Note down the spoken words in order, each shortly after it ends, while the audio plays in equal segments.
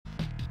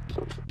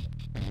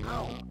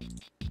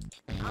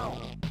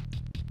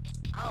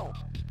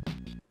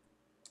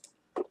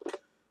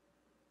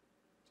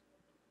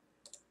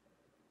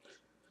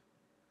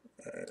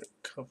Alright,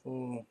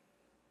 couple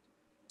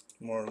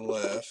more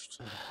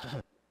left.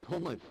 Pull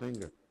my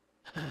finger.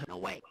 No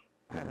way.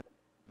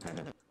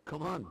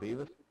 Come on,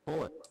 Beavis.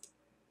 Pull it.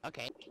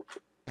 Okay.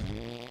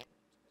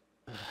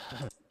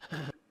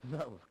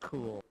 That was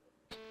cool.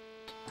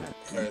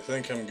 Alright, I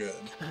think I'm good.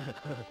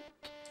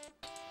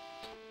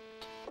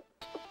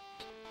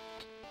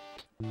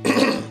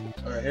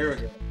 Alright, here we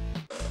go.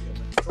 Get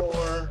my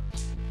controller.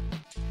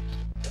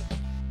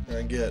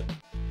 Alright, get.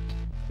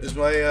 Is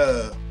my,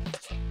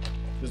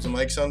 does the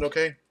mic sound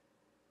okay?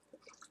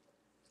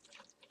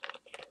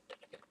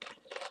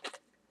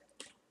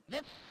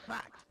 This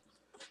sucks.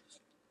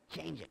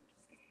 Change it.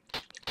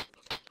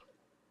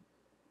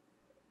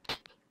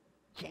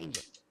 Change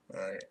it.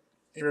 Alright,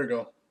 here we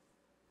go.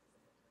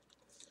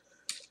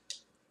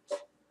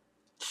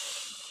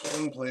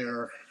 One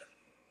player.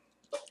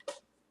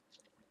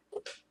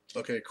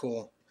 Okay,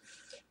 cool.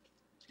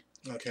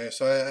 Okay,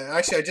 so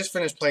I just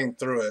finished playing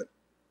through it.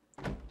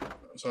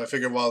 So I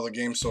figured while the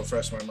game's so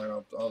fresh in my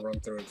mind, I'll run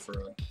through it for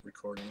a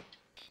recording.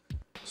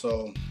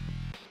 So,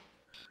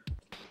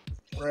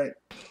 right.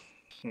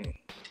 I'm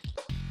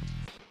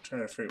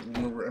trying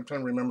to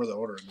remember the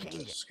order of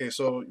this. Okay,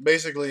 so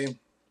basically,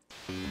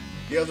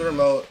 you have the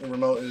remote. The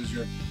remote is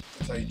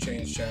that's how you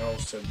change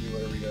channels to do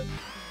whatever you got.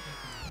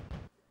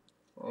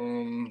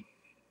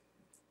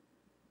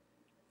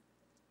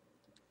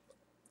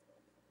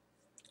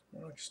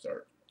 Where do I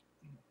start?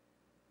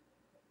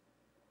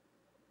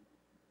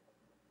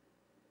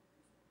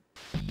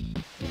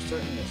 I'm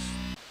starting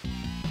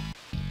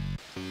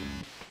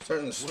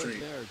in the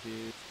street.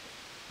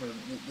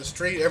 The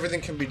street,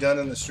 everything can be done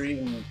in the street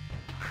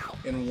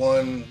in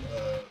one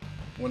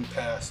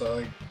pass. So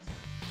like,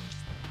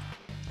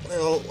 you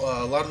know,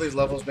 a lot of these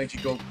levels make you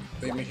kind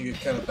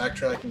of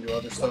backtrack and do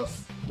other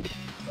stuff.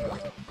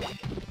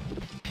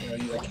 You know,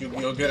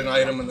 you'll get an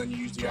item and then you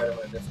use the item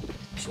at a different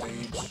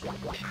stage.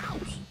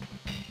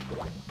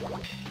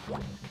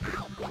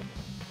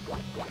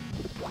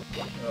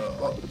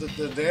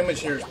 The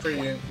damage here is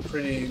pretty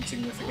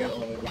insignificant,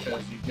 only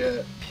because you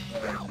get.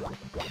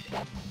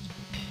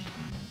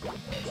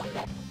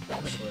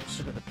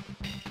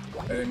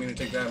 I didn't mean to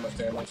take that much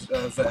damage.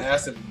 The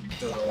acid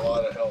does a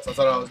lot of health. I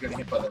thought I was getting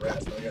hit by the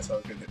rats, but I guess I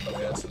was getting hit by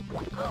the acid.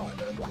 Oh my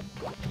bad.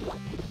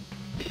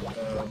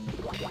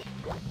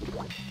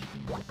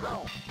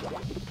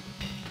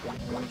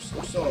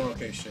 I'm still in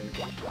okay shape.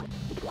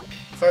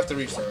 If I have to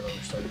restart, I'll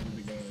restart at the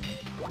beginning of the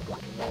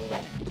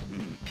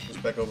game. Goes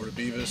back over to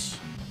Beavis.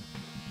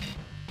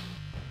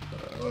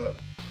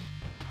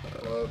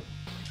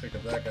 Pick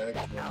up that guy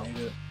because we don't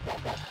need it.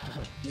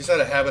 Just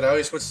out of habit, I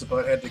always switch the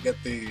butthead to get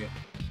the.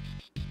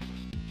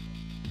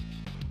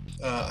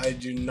 I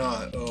do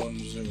not own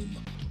Zoom.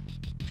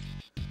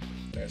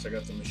 Okay, so I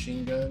got the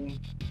machine gun.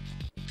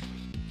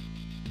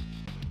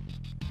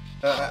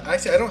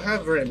 Actually, I don't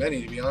have very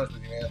many, to be honest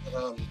with you,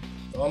 man.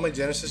 All my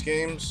Genesis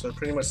games are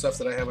pretty much stuff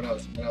that I had when I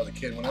was a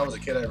kid. When I was a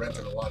kid, I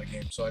rented a lot of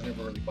games, so I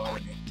never really bought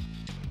any.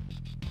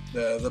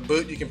 The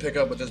boot you can pick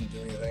up, but doesn't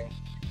do anything,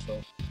 so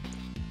you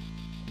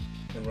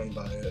can run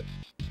by it.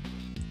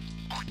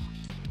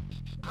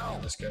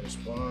 This guy will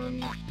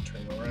spawn,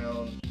 turn him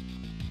around,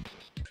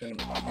 pin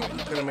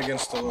him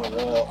against the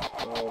little wall,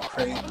 the little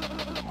crate.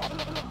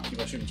 Keep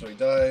on shooting until he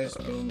dies.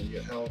 Boom, you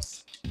get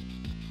health.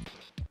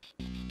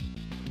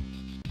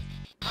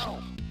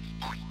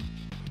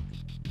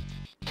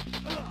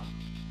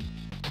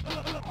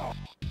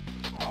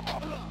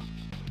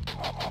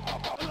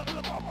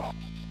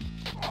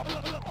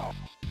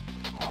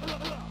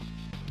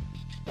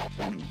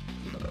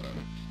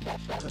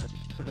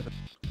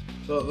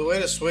 So the way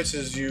to switch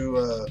is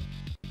you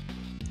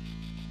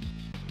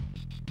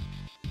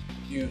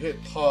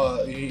hit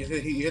pause, you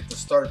hit the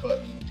start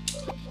button,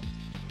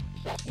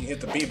 you hit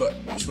the B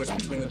button, you switch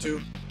between the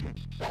two.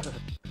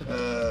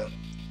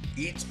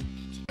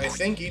 I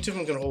think each of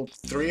them can hold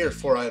 3 or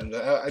 4 items.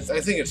 I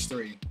think it's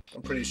 3.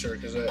 I'm pretty sure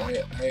because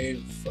I've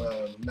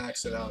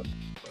maxed it out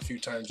a few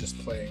times just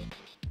playing.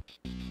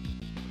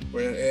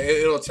 Where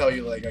it'll tell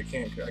you like I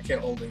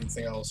can't hold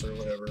anything else or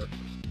whatever.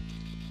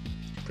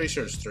 Pretty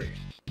sure it's 3.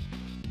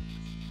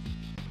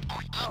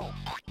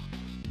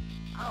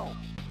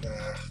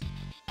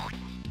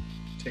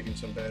 Taking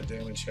some bad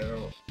damage here.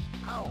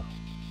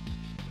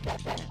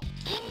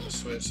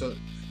 Switch. So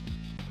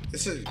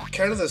this is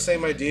kind of the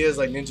same idea as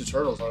like Ninja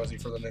Turtles, honestly,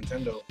 for the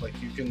Nintendo. Like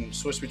you can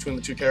switch between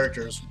the 2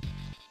 characters,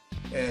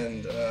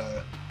 and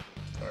I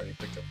already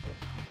picked up.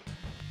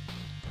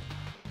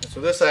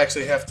 So this I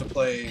actually have to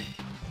play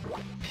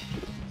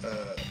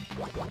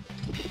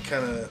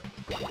kind of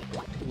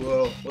a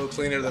little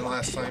cleaner than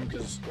last time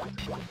because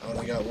I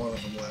only got 1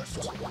 of them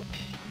left.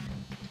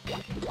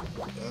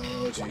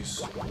 Oh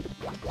jeez.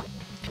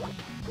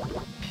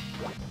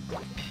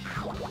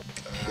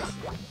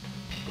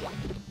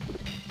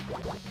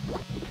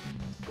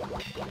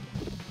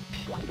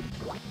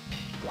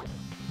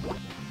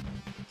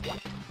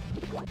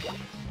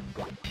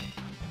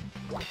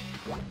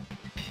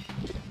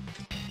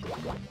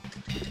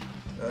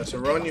 To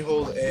run, you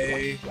hold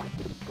A,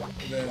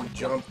 and then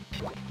jump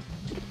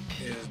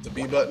is the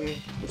B button,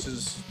 which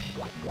is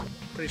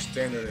pretty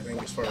standard, I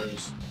think, as far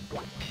as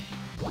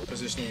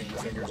positioning your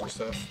fingers and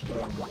stuff.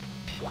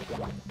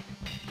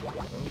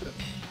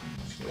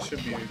 It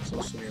should be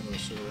close to the end of the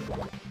sewer.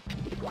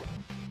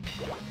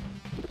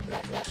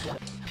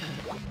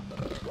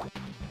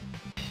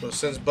 So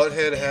since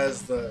Butthead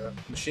has the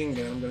machine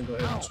gun, I'm going to go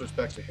ahead and switch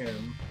back to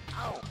him.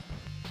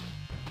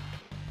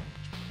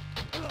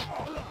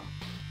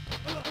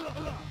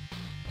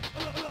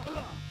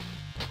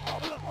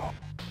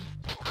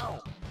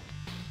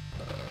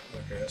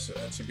 Okay,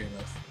 that should be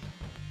enough.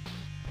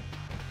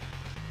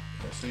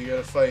 Okay, so you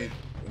gotta fight.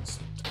 It's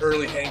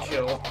early Hank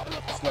Hill.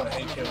 It's not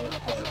Hank Hill,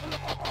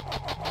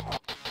 but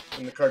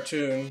in the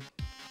cartoon,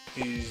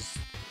 he's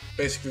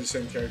basically the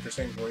same character,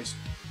 same voice.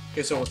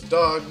 Okay, so with the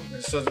dog,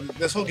 so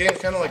this whole game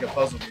is kind of like a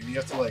puzzle game. You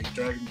have to like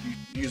drag and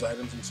use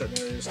items in certain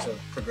areas to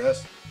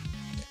progress.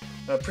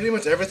 Pretty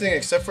much everything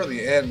except for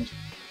the end.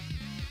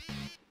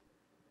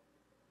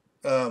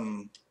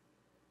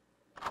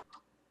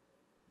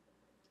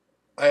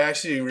 I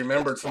actually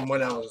remembered from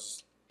when I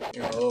was, a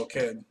little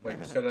kid. Like,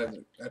 because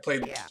I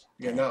played,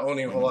 not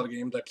owning a whole lot of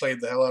games, I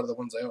played the hell out of the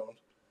ones I owned.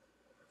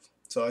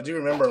 So I do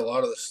remember a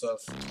lot of this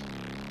stuff.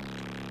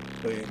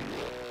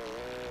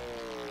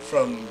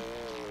 From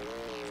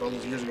all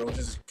those years ago, which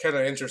is kind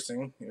of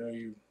interesting.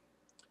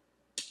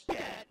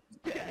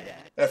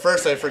 At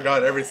first I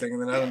forgot everything,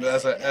 and then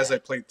as I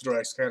played through,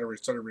 I kind of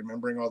started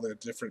remembering all the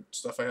different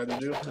stuff I had to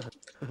do.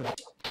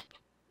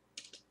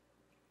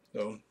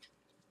 So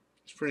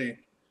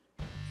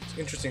it's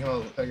interesting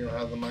how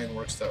the mind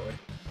works that way.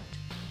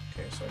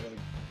 Okay, so I gotta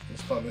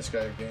spawn this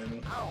guy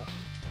again.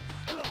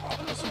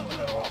 Get some more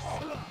health.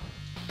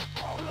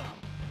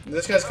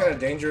 This guy's kind of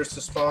dangerous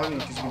to spawn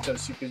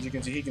because you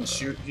can see he can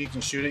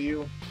shoot at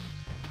you.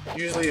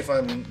 Usually, if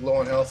I'm low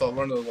on health, I'll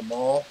run to the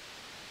mall.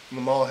 The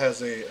mall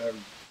has a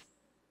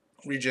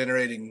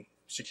regenerating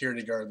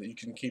security guard that you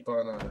can keep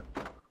on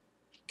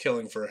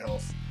killing for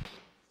health.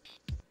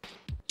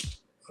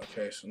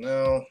 Okay, so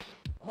now,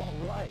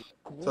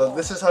 so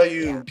this is how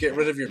you get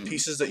rid of your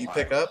pieces that you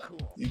pick up.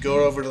 You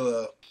go over to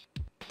the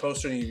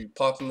poster and you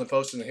plop them in the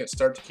poster and hit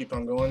start to keep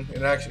on going.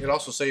 It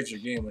also saves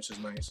your game, which is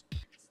nice.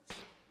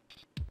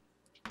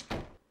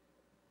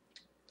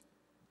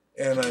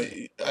 And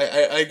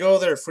I go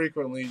there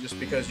frequently just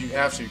because you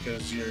have to,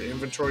 because your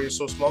inventory is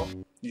so small.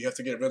 You have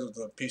to get rid of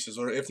the pieces,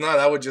 or if not,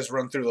 I would just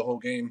run through the whole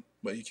game.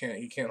 But you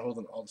can't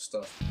hold all the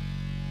stuff.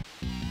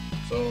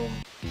 So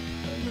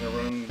I'm gonna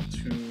run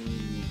to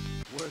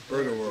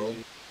Burger World.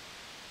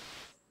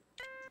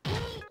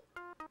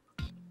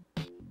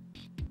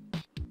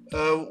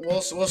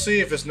 We'll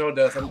see if it's no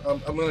death.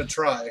 I'm gonna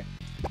try.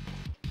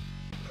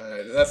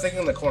 That thing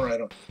in the corner, I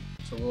don't.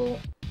 So we'll.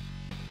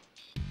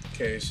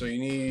 Okay, so you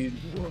need.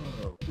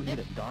 Whoa, we need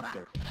a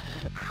doctor.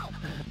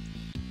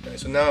 Okay,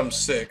 so now I'm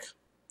sick.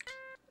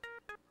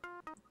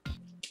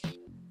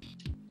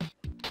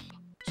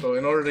 So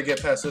in order to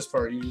get past this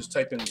part, you just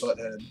type in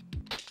Butthead.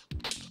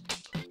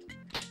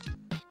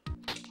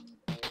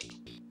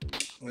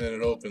 And then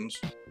it opens.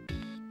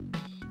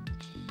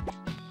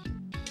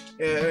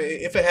 Yeah,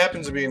 if it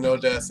happens to be no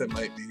death, it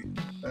might be.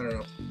 I don't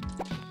know.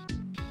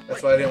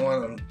 That's why I didn't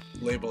want to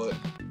label it.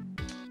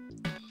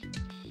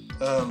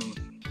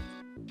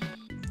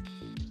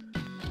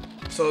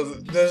 So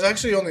there's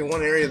actually only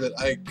one area that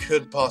I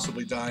could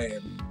possibly die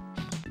in.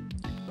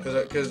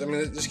 Because I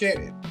mean, this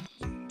game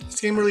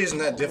really isn't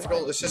that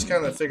difficult. It's just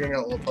kind of figuring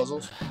out little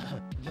puzzles.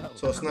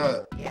 So it's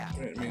not. I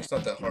mean, it's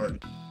not that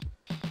hard.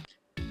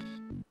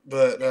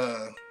 But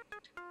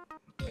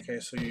okay,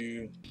 so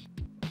you.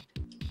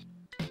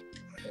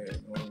 Okay,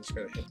 well, just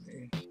gotta hit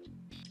me.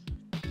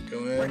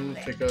 Go in,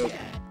 pick up.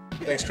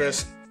 Thanks,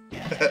 Chris.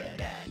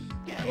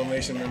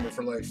 Elimination member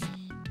for life.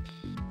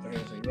 Okay,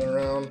 so you run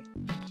around,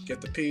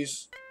 get the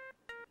piece.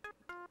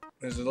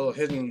 There's a little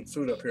hidden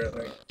food up here, I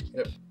think.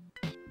 Yep.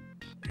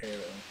 Okay,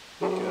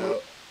 then get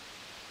out.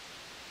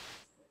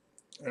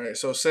 All right,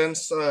 so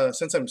since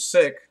I'm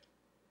sick,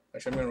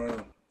 actually I'm gonna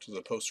run to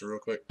the poster real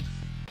quick.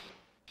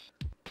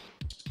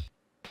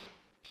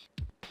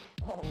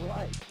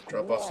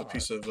 Drop off the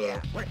piece of.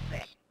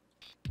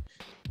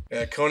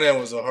 Yeah, Conan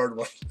was a hard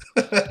one.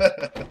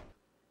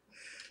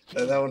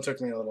 That one took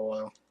me a little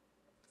while.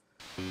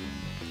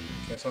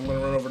 Okay, so I'm gonna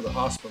run over to the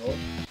hospital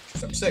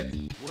because I'm sick.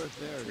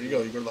 There you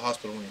go. You go to the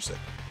hospital when you're sick.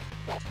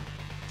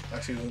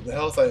 Actually, the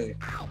health I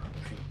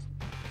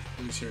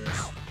lose here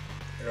is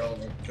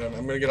irrelevant.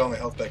 I'm gonna get all my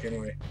health back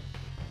anyway.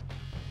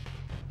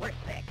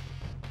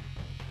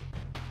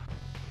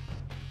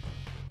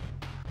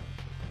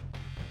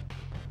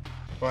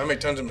 Well, I make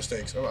tons of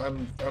mistakes.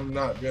 I'm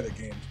not good at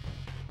games.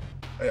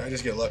 I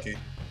just get lucky.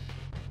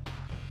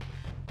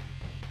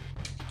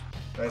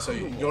 Alright, so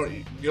the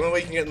only way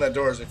you can get in that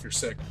door is if you're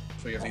sick.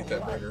 So you have to eat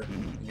that burger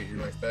and get your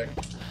life back.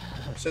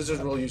 Scissors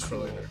will use for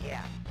later.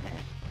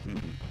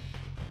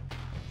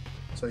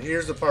 So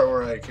here's the part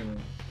where I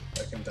can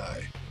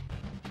die.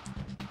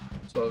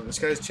 So this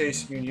guy's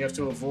chasing you, and you have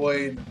to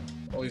avoid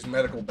all these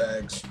medical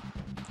bags.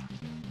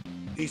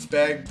 Each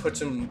bag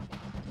puts him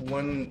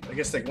one, I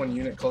guess like one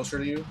unit closer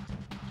to you.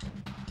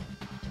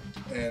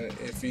 And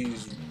if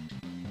he's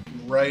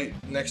right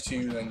next to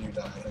you, then you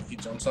die. Like he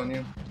jumps on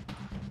you.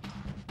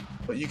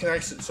 But you can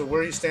actually, so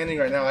where he's standing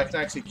right now, I can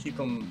actually keep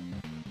him,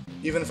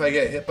 even if I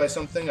get hit by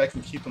something, I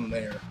can keep him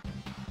there.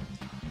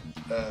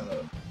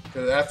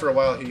 Because after a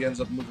while, he ends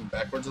up moving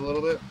backwards a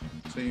little bit.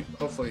 So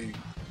hopefully,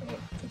 I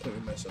don't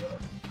completely mess it up.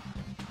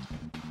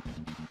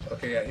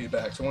 Okay, yeah, he's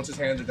back. So once his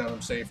hands are down,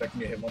 I'm safe. I can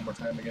get hit one more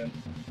time again.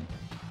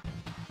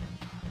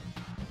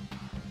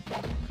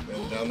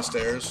 Then down the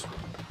stairs.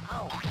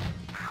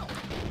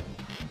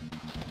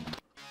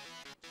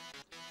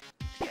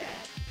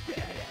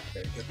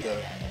 Okay, get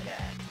the...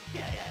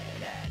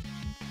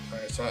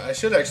 Alright, so I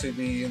should actually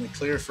be in the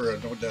clear for a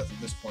no death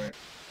at this point.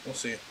 We'll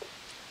see.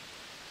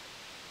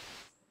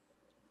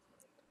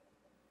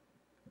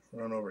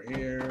 Run over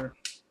here.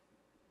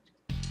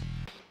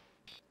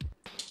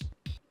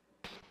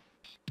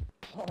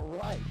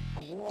 Alright,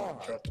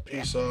 Drop the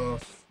piece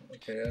off.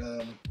 Okay,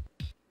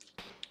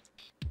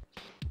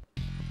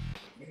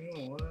 you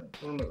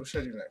know what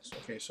should I do next?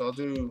 Okay, so I'll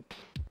do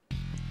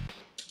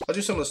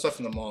some of the stuff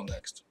in the mall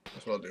next.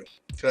 That's what I'll do.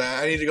 Cause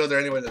I need to go there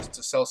anyway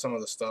to sell some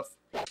of the stuff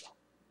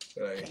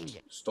that I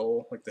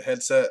stole, like the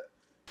headset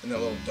and that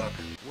little duck.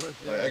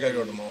 I gotta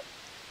go to the mall.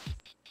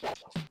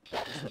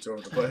 Let's go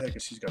over to Butthead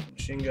because she's got the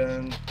machine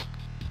gun.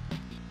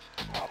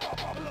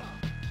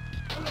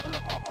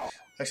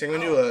 Actually,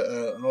 I'm gonna do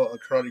a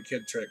Karate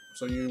Kid trick.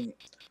 So as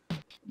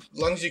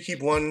long as you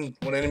keep one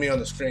enemy on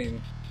the screen,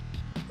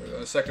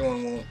 the second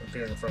one won't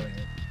appear in front of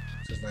you,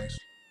 which is nice.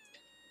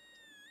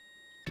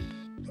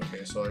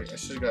 Okay, so I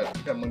should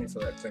have got money for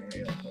that thing.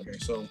 Yeah. Okay,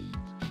 so.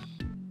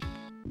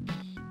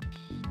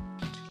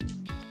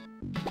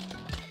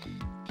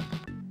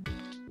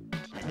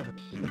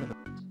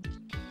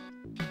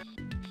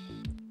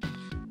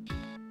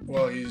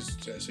 Well,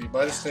 so you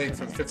buy the steak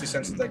for the 50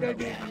 cents that guy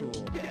gave you.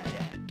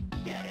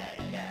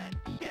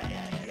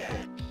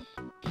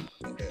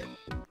 Okay.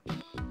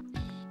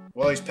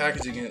 While he's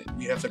packaging it,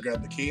 you have to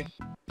grab the key.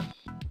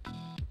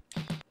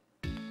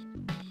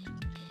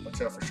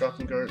 Watch out for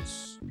shopping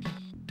carts.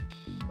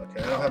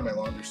 Okay, I don't have my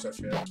laundry stuff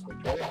yet.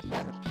 Wait, do I?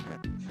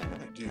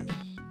 I do. You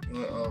know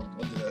what?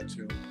 I'll do that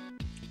too.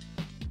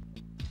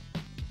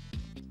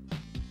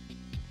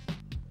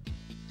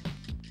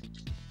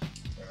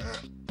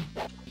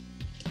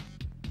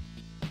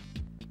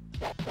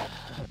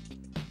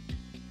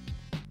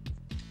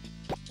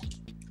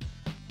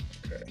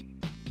 Okay.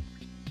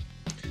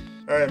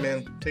 All right,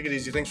 man. Take it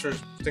easy. Thanks for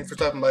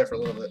stopping by for a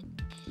little bit.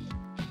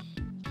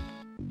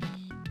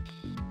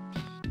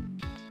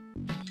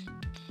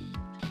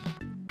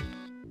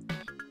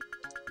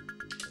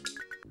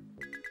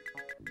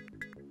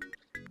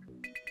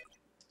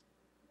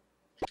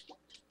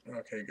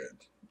 Okay, good.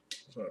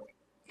 So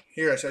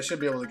here I should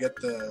be able to get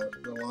the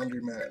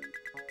laundromat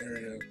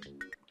area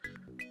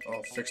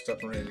all fixed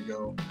up and ready to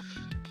go.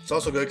 It's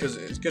also good because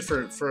it's good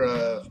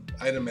for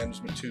item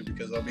management too,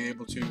 because I'll be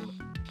able to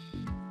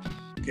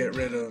get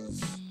rid of.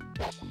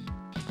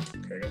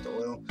 Okay, I got the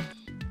oil.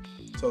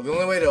 So the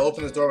only way to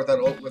open this door without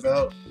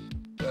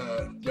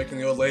waking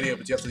the old lady up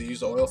is you have to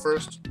use the oil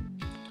first.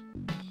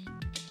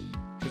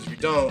 Because if you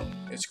don't,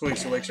 it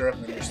squeaks, it wakes her up,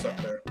 and then you're stuck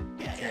there.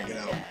 You can't get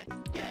out.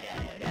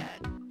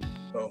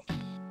 So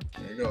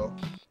there you go.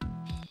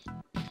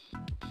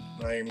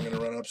 Now I'm gonna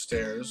run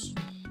upstairs.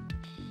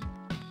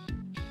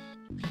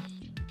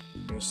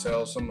 I'm gonna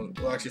sell some of,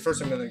 well, actually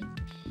first I'm gonna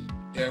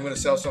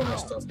sell some of my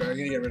stuff. I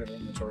need to get rid of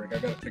inventory. I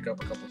gotta pick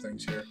up a couple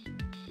things here.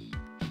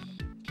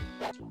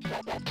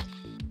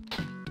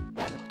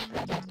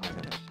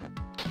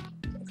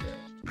 Okay.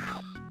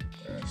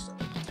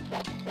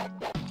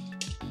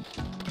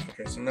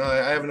 Okay, so now I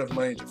have enough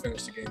money to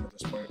finish the game at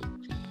this point.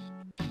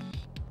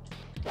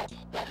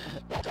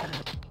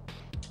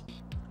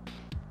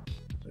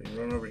 So you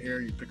run over here,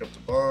 you pick up the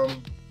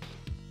bomb.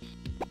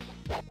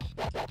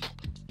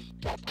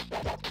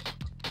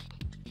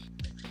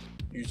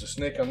 Use the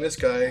snake on this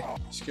guy,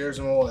 scares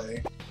him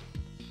away.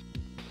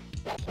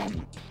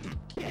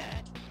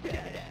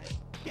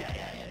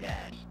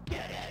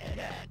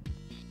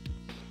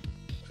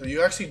 So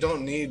you actually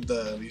don't need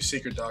these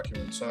secret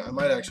documents. So I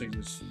might actually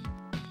just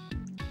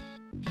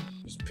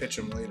pitch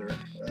them later.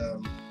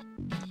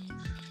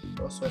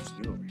 What else do I have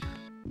to do over here?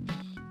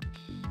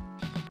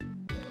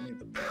 I need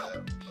the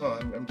bat. Oh,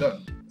 I'm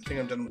done. I think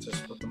I'm done with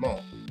this with the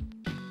mall.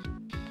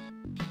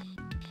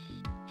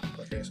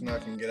 Okay, so now I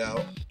can get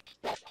out.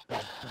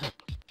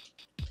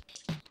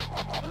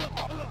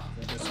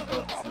 Get some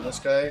help from this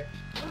guy.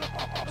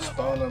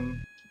 Spawn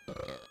him.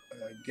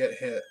 Get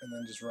hit, and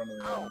then just run to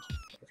the end.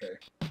 Okay.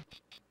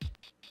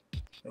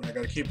 And I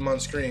gotta keep him on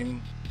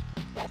screen.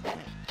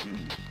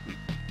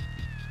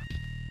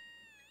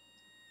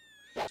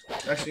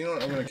 Actually, you know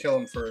what? I'm gonna kill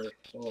him for a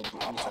little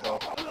boost of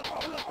health.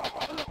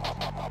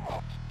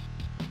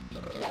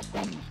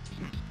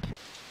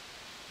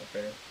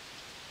 Okay.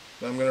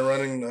 Now I'm gonna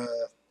run and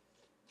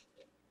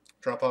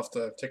drop off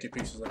the ticket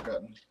pieces I've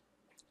gotten.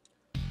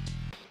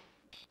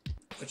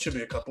 It should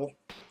be a couple.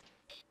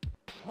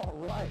 All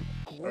right.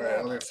 Alright,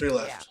 only have 3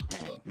 left.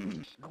 So.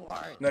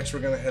 Next, we're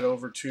gonna head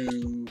over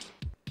to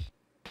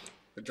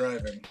the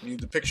drive-in. You need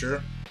the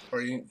picture,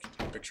 or you need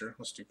the picture.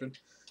 That's stupid.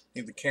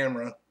 You need the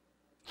camera.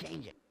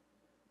 Change it.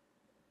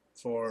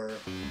 For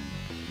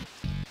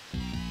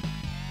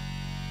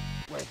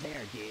We're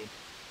there, dude.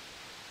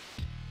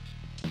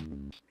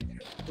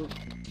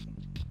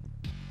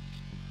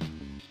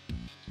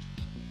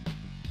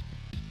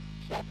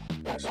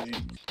 yeah, so you,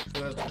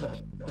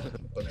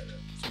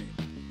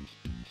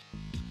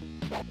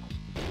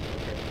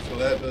 so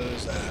that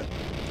does that.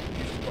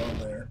 You just put on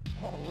there.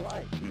 All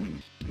right.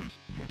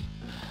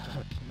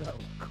 That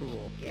was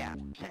cool. Yeah.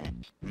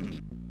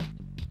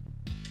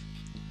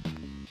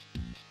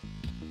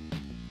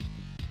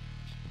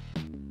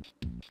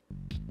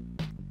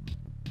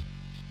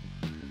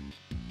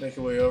 Make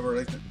your way over.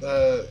 Like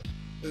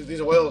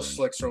these oil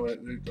slicks or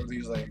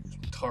these like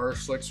tar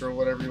slicks or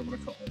whatever you want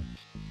to call them.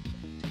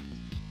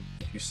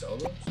 You sell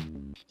those? I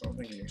don't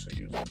think you actually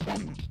use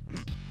them.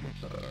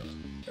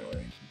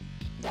 Anyway,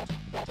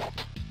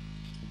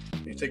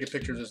 you take a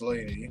picture of this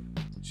lady.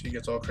 She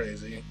gets all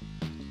crazy.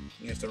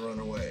 You have to run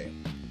away.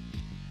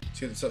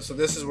 See, so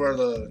this is where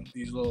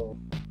these little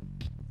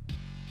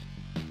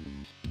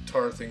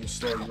tar things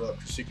slow you up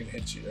because she can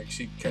hit you. Like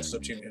she catches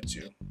up to you and hits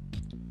you.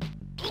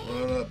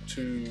 Run up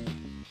to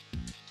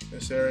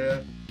this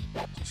area.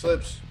 She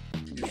slips.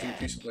 Gives you a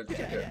piece of like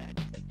ticket.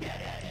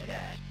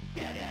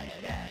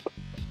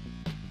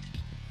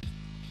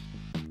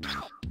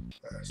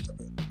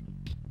 Stop it.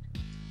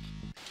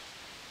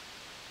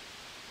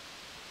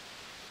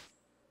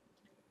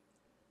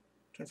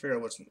 Trying to figure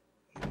out what's.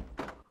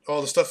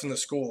 Oh, the stuff in the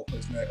school,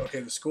 isn't it? Okay,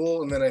 the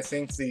school, and then I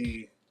think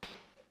the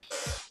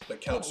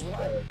couch.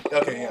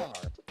 Okay, yeah.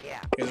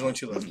 Yeah. There's only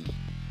 2 left.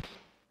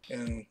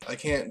 And I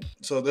can't.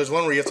 So there's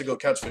one where you have to go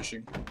couch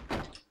fishing,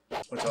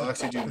 which I'll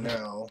actually do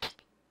now.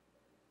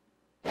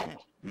 Okay,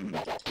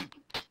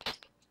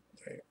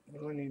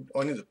 what do I need?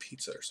 Oh, I need a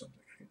pizza or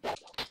something.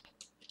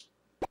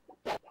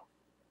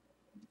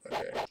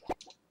 Okay.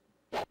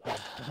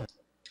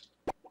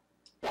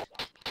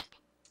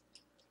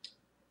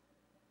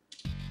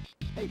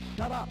 Hey,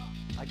 shut up.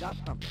 I got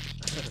something.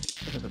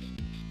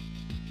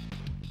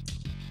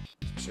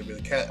 Should be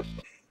the cat.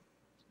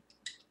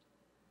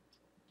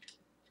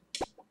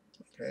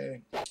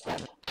 Okay.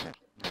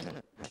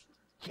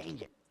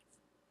 Change it.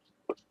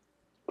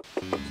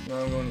 Now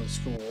I'm going to the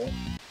school.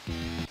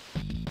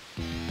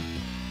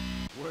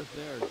 We're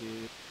there,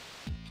 dude.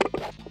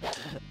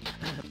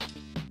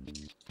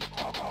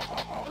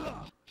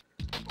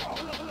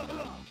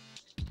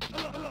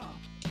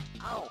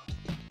 Ow.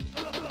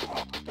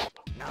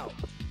 No.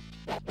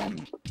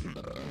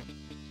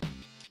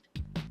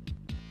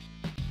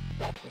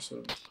 So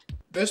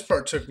this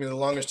part took me the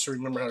longest to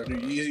remember how to do.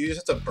 You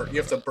just have to burp, you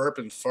have to burp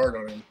and fart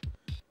on him,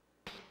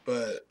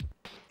 but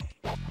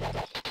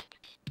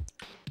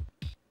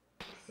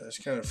it's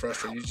kind of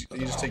frustrating. You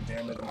just take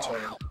damage until.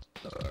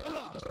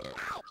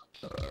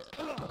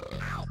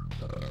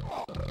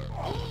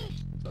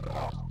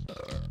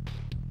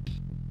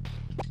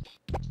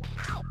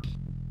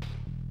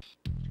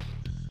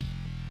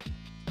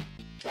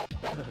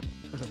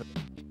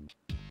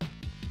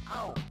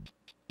 Ow.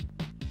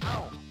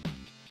 Ow.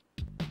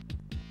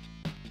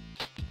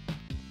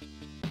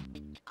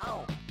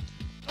 Ow.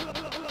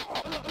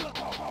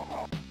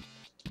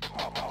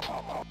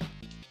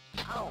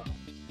 Ow.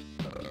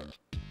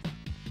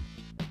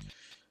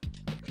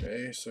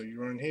 Okay, so you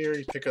run here,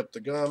 you pick up the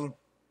gum.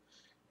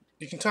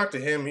 You can talk to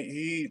him.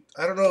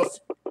 I don't know if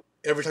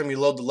every time you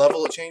load the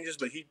level it changes,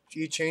 but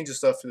he changes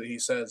stuff that he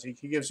says.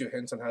 He gives you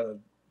hints on how to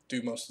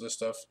do most of this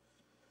stuff.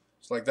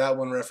 So like that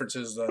one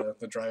references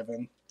the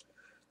drive-in.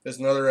 There's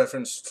another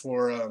reference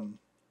for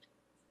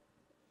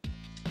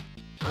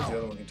what's the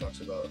other one he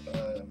talks about?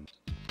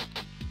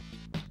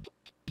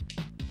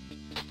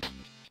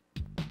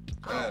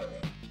 I don't know.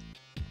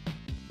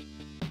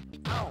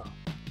 Ow.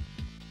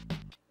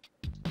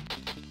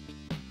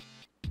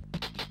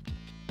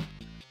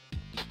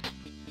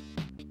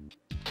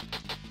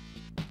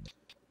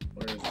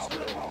 Where is this?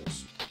 There it is.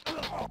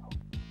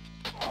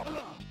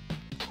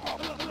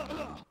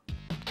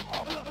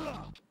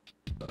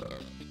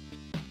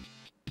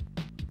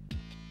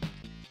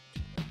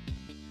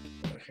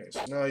 Okay,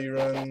 so now you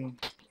run.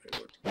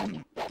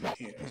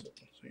 He has it.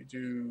 So you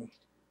do.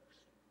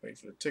 Wait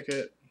for the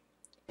ticket.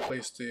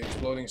 Place the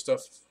exploding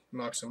stuff.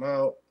 Knocks him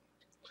out.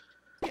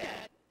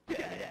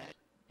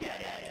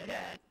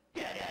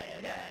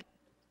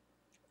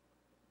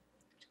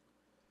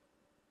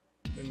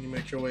 Then you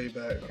make your way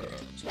back.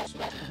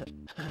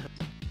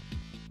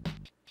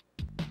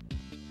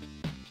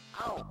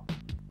 Ow.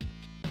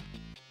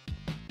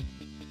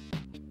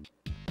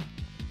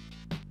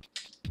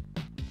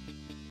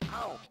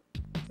 Ow.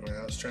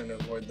 Yeah, I was trying to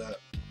avoid that.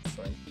 It's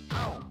fine.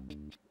 Ow.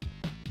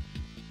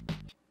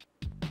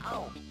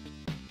 Ow.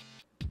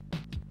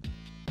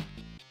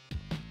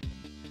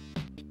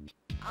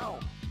 Ow.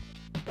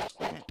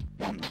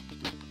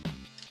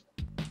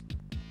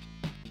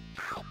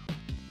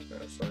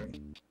 That's fine.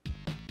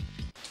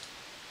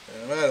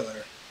 out of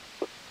there.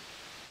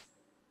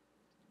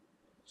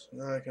 So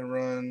now I can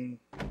run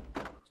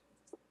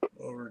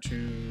over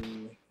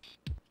to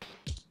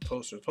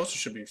posters. Posters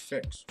should be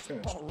finished.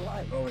 All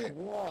right. Oh wait.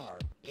 War.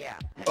 Yeah.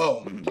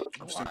 Oh,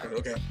 I'm stupid.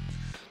 Okay,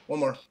 one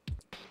more.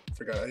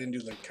 Forgot I didn't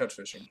do the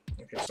catfishing.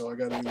 Okay, so I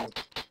gotta do.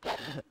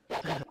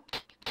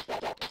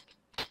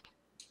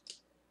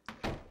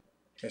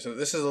 Okay, so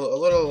this is a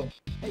little.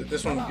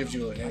 This one gives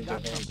you a hint. I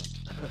think.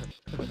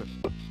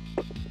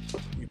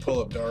 You pull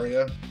up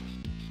Daria.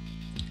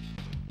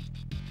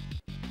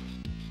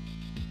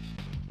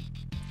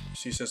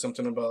 She says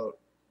something about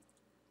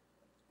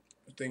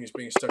things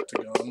being stuck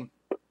to gum.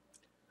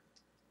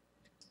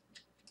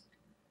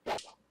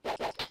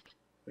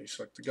 You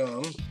select the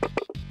gum.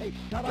 Hey,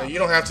 shut Now, up. you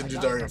don't have to do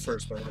Daria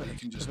first, but you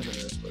can just do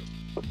this. But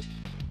I'm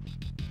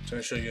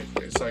trying to show you,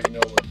 so you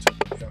know what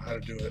to, how to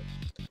do it.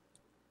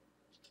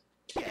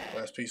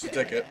 Last piece of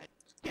ticket.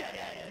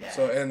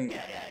 So, and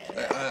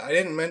I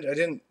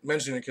didn't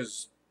mention it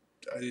because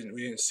we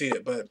didn't see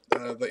it, but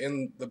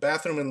in the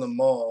bathroom in the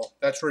mall,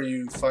 that's where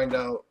you find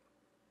out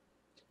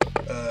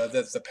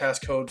that the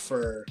passcode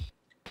for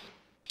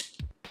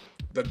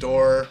the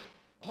door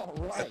All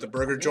right. at the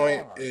burger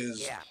joint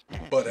is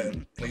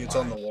butthead. Like, it's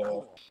on the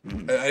wall.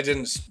 I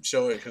didn't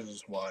show it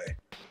because why?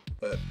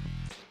 But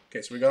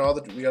okay, so we got all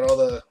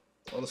the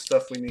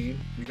stuff we need.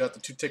 We got the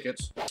 2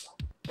 tickets.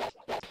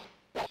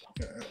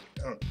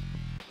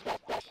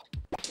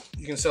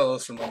 You can sell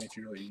those for money if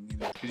you really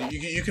need it. 'Cause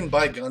you can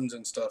buy guns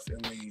and stuff in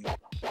the.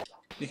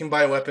 You can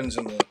buy weapons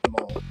in the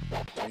mall.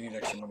 So you need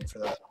extra money for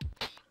that.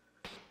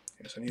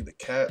 Okay, so I need the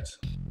cat.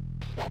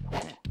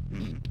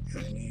 And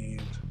I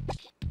need.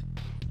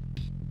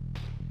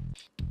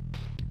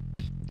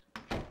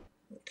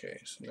 Okay,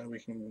 so now we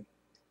can.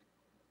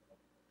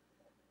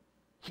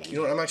 You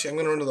know what? I'm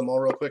gonna run to the mall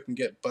real quick and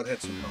get Butthead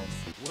some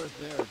health. Where's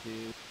there,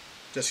 dude?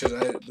 Just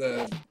because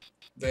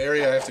the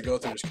area I have to go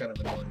through is kind of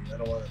annoying. I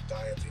don't want to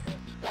die at the end.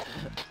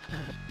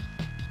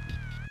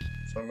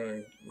 So I'm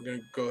gonna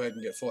go ahead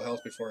and get full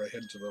health before I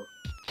head to the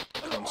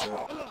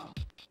concert.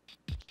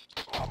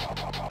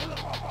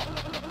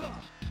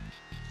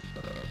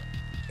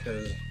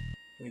 Because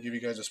I'm gonna give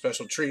you guys a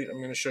special treat. I'm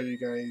gonna show you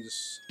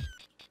guys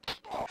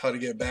how to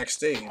get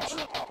backstage. So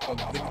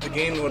the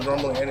game would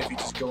normally end if you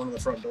just go into the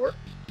front door,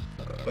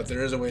 but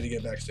there is a way to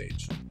get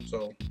backstage.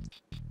 So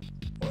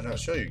why not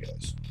show you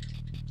guys?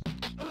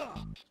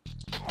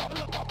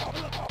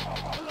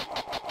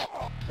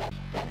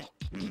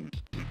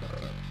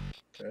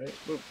 Okay,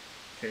 boop.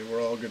 Okay,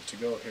 we're all good to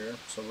go here.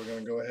 So we're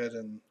gonna go ahead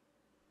and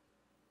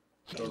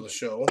go to the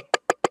show.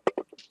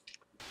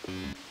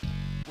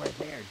 Where's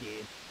there,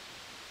 dude?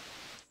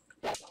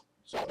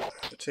 So I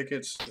have the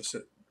tickets, the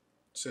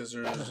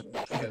scissors, and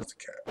he has the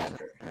cat.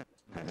 Okay.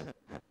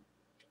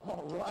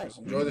 All right. Just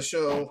enjoy the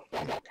show.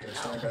 Okay,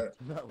 so I got.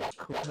 That was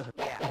cool.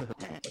 Yeah.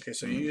 Okay,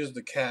 so you use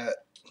the cat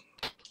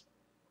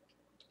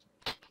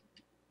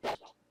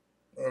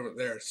over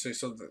there. See,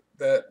 so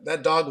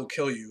that dog will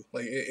kill you.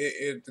 Like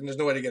and there's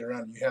no way to get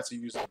around it. You have to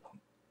use it.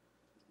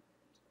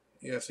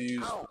 You have to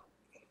use. Ow.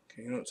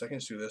 Okay, you know what? So I can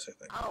just do this. I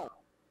think. Ow.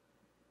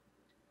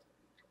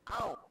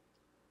 Ow.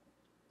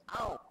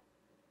 Ow.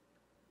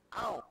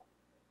 Ow.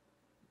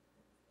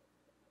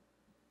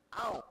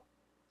 Ow.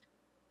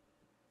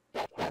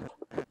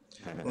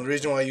 Well, the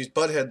reason why I used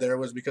Butthead there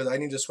was because I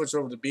need to switch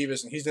over to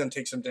Beavis, and he's going to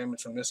take some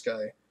damage from this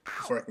guy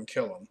before I can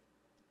kill him.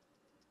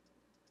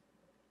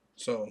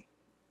 So,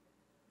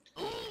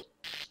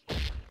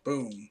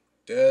 boom,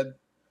 dead.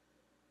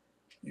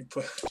 You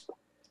put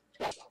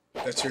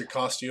that's your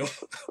costume.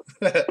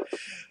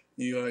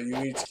 You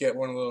need to get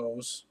one of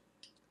those,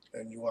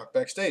 and you walk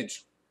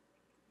backstage,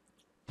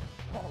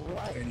 All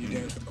right. and you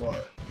dance with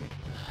Guar.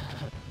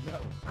 That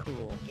was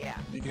cool. Yeah.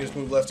 You can just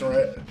move left and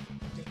right.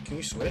 Can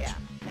you switch? Yeah.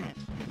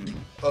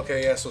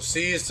 Okay, yeah. So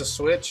C is to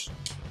switch,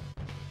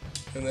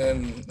 and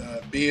then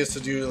B is to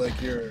do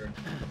like your.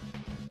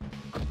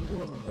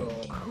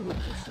 Oh,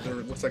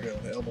 it looks like an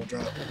elbow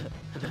drop.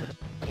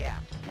 Yeah.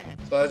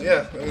 But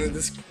yeah, I mean,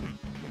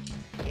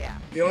 Yeah.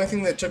 the only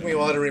thing that took me a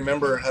while to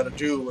remember how to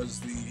do was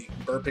the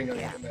burping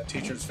in that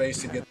teacher's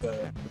face to get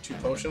the 2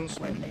 potions.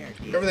 Where's there,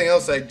 dude? Everything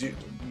else I do,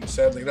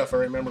 sadly enough, I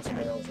remember from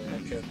when I was a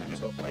kid.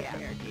 So Where's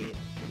there, dude?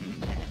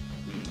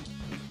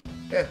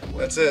 yeah,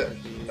 that's it.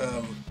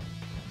 I'm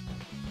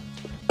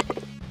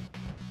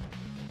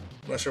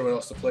not sure what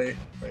else to play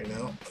right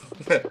now.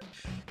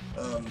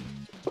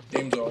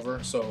 Game's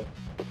over, so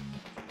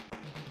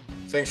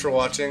thanks for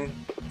watching,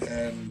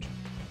 and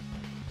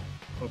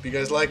hope you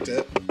guys liked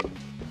it.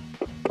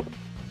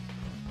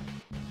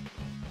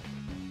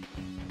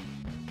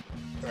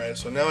 Alright,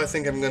 so now I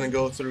think I'm going to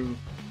go through